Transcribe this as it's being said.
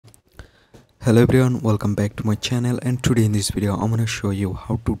Hello everyone, welcome back to my channel, and today in this video I'm gonna show you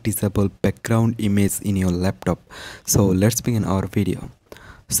how to disable background image in your laptop. So let's begin our video.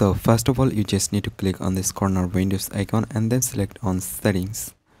 So first of all, you just need to click on this corner Windows icon and then select on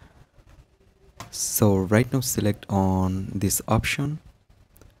settings. So right now select on this option,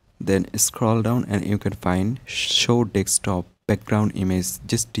 then scroll down and you can find show desktop background image.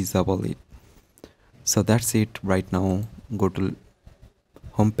 Just disable it. So that's it. Right now go to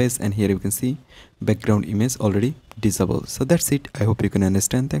home page and here you can see background image already disabled. So that's it. I hope you can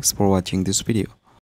understand. Thanks for watching this video.